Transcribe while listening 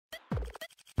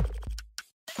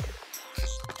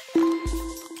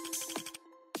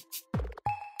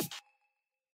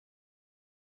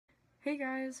Hey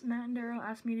guys, Matt and Daryl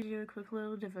asked me to do a quick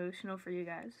little devotional for you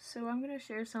guys, so I'm going to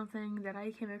share something that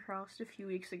I came across a few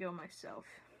weeks ago myself.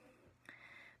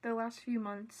 The last few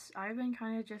months, I've been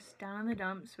kind of just down in the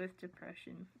dumps with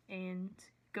depression, and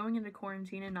going into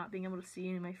quarantine and not being able to see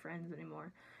any of my friends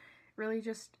anymore really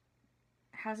just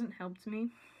hasn't helped me.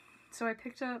 So I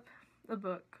picked up a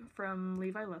book from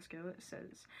Levi Lusko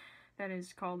that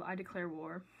is called I Declare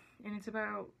War, and it's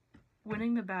about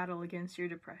winning the battle against your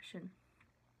depression.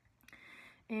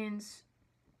 And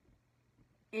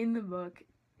in the book,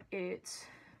 it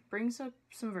brings up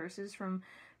some verses from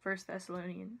 1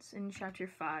 Thessalonians in chapter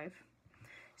 5.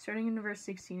 Starting in verse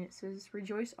 16, it says,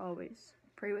 "Rejoice always,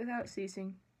 pray without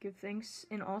ceasing, give thanks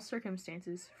in all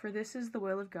circumstances, for this is the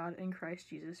will of God in Christ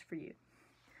Jesus for you."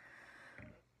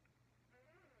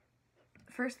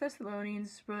 1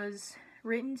 Thessalonians was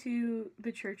written to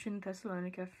the church in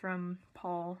Thessalonica from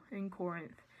Paul in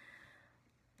Corinth.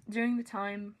 During the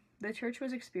time, the church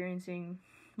was experiencing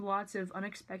lots of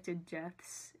unexpected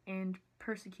deaths and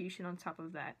persecution on top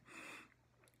of that.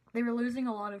 They were losing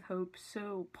a lot of hope,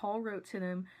 so Paul wrote to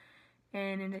them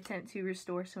in an attempt to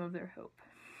restore some of their hope.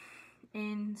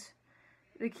 And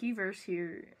the key verse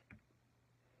here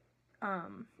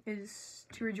is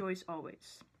to rejoice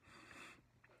always.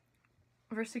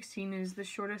 Verse 16 is the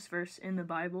shortest verse in the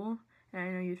Bible, and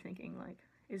I know you're thinking,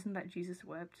 isn't that Jesus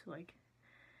wept?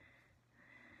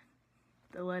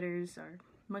 The letters are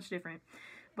much different.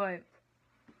 But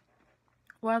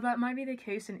while that might be the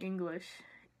case in English,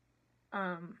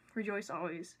 rejoice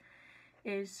always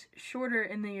is shorter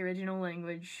in the original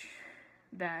language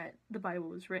that the Bible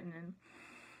was written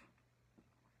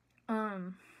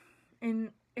in.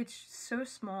 And it's so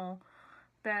small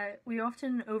that we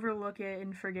often overlook it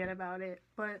and forget about it,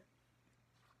 but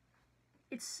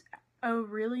it's a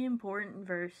really important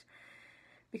verse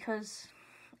because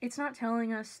it's not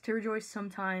telling us to rejoice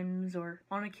sometimes or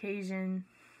on occasion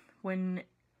when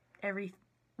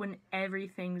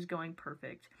everything's going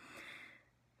perfect.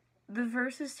 The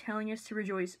verse is telling us to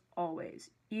rejoice always,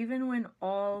 even when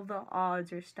all the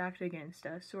odds are stacked against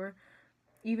us, or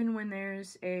even when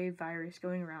there's a virus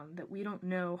going around that we don't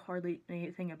know hardly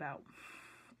anything about.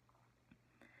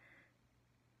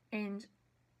 And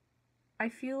I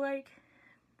feel like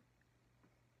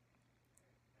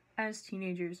as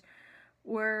teenagers,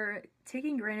 we're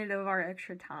taking granted of our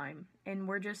extra time, and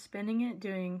we're just spending it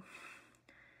doing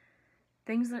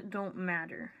things that don't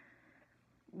matter.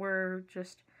 We're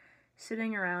just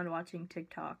sitting around watching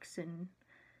TikToks and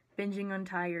binging on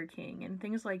Tiger King and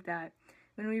things like that,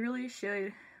 when we really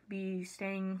should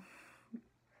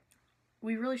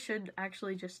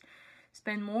actually just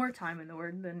spend more time in the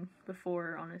Word than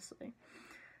before, honestly.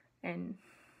 And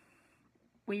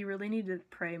we really need to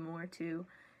pray more too.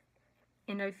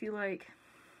 And I feel like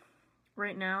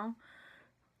right now,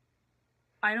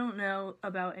 I don't know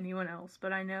about anyone else,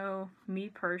 but I know me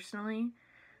personally,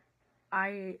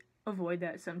 I avoid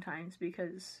that sometimes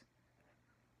because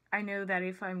I know that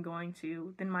if I'm going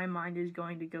to, then my mind is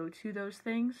going to go to those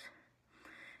things,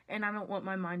 and I don't want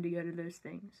my mind to go to those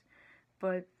things.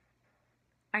 But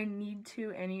I need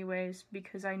to anyways,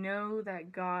 because I know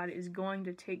that God is going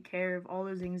to take care of all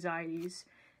those anxieties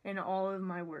and all of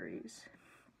my worries.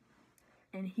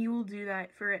 And He will do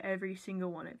that for every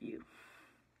single one of you.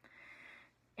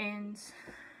 And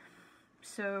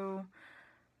so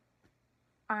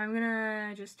I'm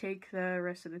gonna just take the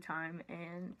rest of the time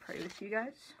and pray with you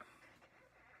guys.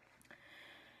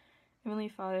 Heavenly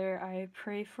Father, I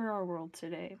pray for our world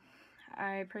today.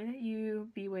 I pray that you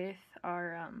be with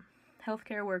our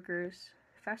healthcare workers,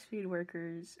 fast food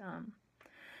workers,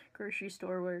 grocery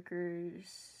store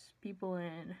workers, people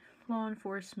in law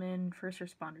enforcement, first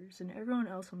responders, and everyone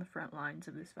else on the front lines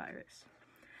of this virus.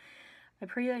 I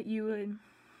pray that you would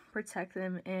protect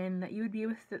them and that you would be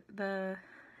with their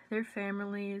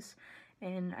families,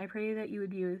 and I pray that you would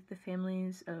be with the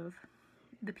families of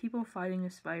the people fighting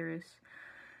this virus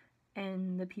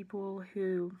and the people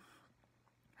who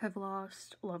have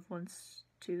lost loved ones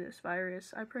to this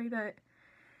virus. I pray that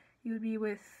you would be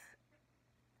with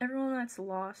everyone that's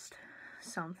lost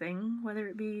something, whether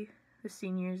it be the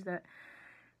seniors that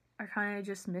are kind of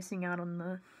just missing out on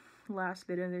the last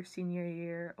bit of their senior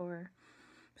year, or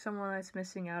someone that's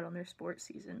missing out on their sports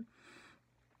season.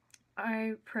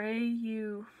 I pray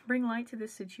you bring light to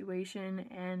this situation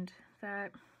and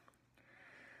that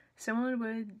someone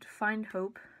would find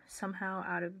hope somehow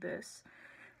out of this.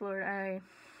 Lord,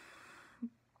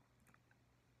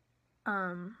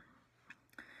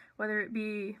 whether it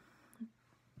be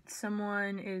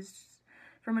someone is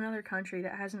from another country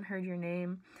that hasn't heard your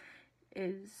name,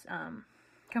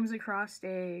 comes across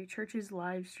a church's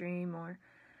live stream, or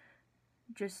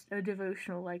just a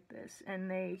devotional like this, and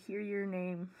they hear your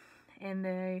name, and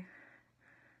they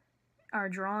are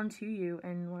drawn to you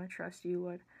and want to trust you,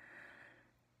 Lord.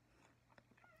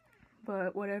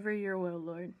 But whatever your will,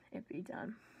 Lord, it be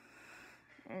done.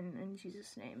 And in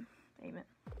Jesus' name, amen.